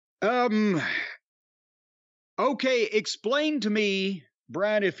Um, okay, explain to me,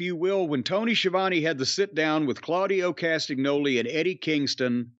 Brian, if you will, when Tony Schiavone had the sit down with Claudio Castagnoli and Eddie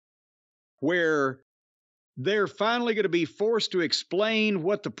Kingston, where they're finally going to be forced to explain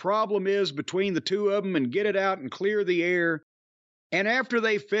what the problem is between the two of them and get it out and clear the air. And after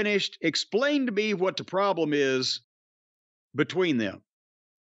they finished, explain to me what the problem is between them.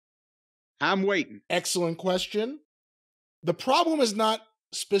 I'm waiting. Excellent question. The problem is not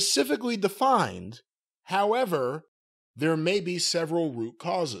specifically defined. However, there may be several root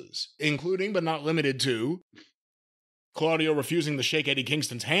causes, including but not limited to Claudio refusing to shake Eddie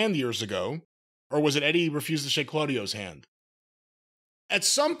Kingston's hand years ago. Or was it Eddie refused to shake Claudio's hand? At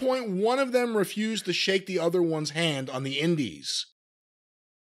some point, one of them refused to shake the other one's hand on the indies.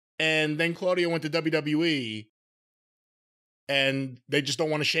 And then Claudio went to WWE, and they just don't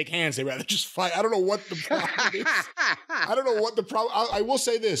want to shake hands. They rather just fight. I don't know what the problem is. I don't know what the problem... I will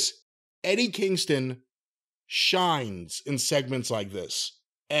say this. Eddie Kingston shines in segments like this.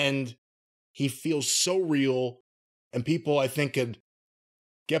 And he feels so real. And people, I think, could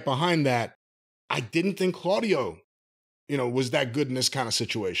get behind that. I didn't think Claudio, was that good in this kind of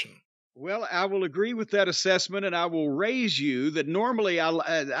situation. Well, I will agree with that assessment, and I will raise you that normally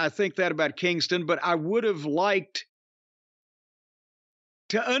I think that about Kingston, but I would have liked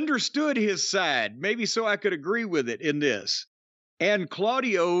to understood his side, maybe so I could agree with it in this. And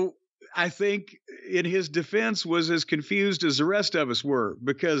Claudio, I think, in his defense, was as confused as the rest of us were,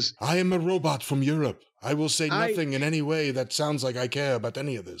 because... I am a robot from Europe. I will say nothing in any way that sounds like I care about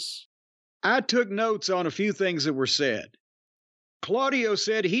any of this. I took notes on a few things that were said. Claudio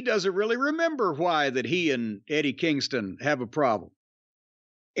said he doesn't really remember why that he and Eddie Kingston have a problem.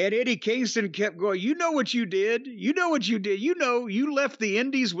 And Eddie Kingston kept going, you know what you did. You know what you did. You left the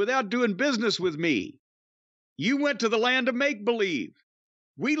Indies without doing business with me. You went to the land of make-believe.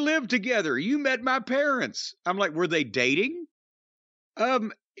 We lived together. You met my parents. I'm like, were they dating?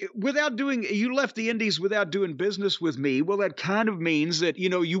 You left the Indies without doing business with me. Well, that kind of means that,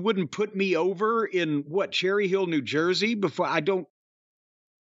 you wouldn't put me over in Cherry Hill, New Jersey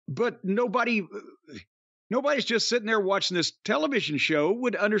but nobody's just sitting there watching this television show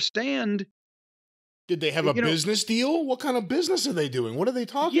would understand. Did they have a business deal? What kind of business are they doing? What are they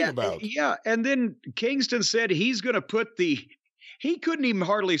talking about? Yeah. And then Kingston said he's going to put he couldn't even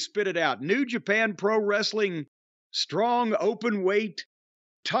hardly spit it out. New Japan Pro Wrestling strong open weight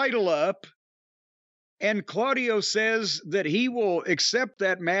title up, and Claudio says that he will accept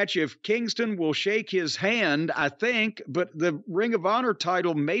that match if Kingston will shake his hand, I think, but the Ring of Honor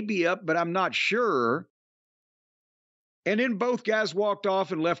title may be up, but I'm not sure. And then both guys walked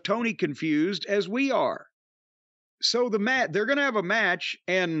off and left Tony confused, as we are. So they're going to have a match,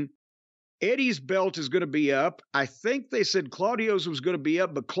 and Eddie's belt is going to be up. I think they said Claudio's was going to be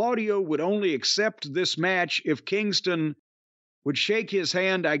up, but Claudio would only accept this match if Kingston would shake his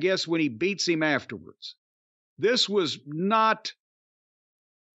hand, I guess, when he beats him afterwards. This was not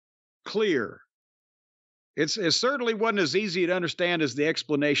clear. It certainly wasn't as easy to understand as the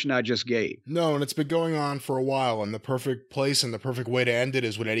explanation I just gave. No, and it's been going on for a while, and the perfect place and the perfect way to end it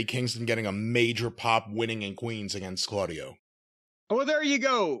is with Eddie Kingston getting a major pop winning in Queens against Claudio. Oh, there you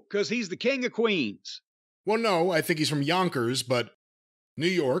go, because he's the king of Queens. Well, no, I think he's from Yonkers, but New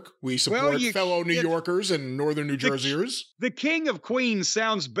York. We support fellow New Yorkers and northern New Jerseyers. The king of Queens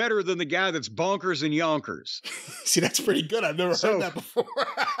sounds better than the guy that's bonkers in Yonkers. See, that's pretty good. I've never heard that before.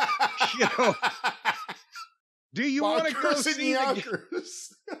 Do you want to go see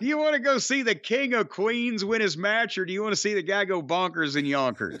do you want to go see the king of Queens win his match, or do you want to see the guy go bonkers in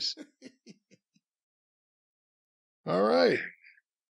Yonkers? All right.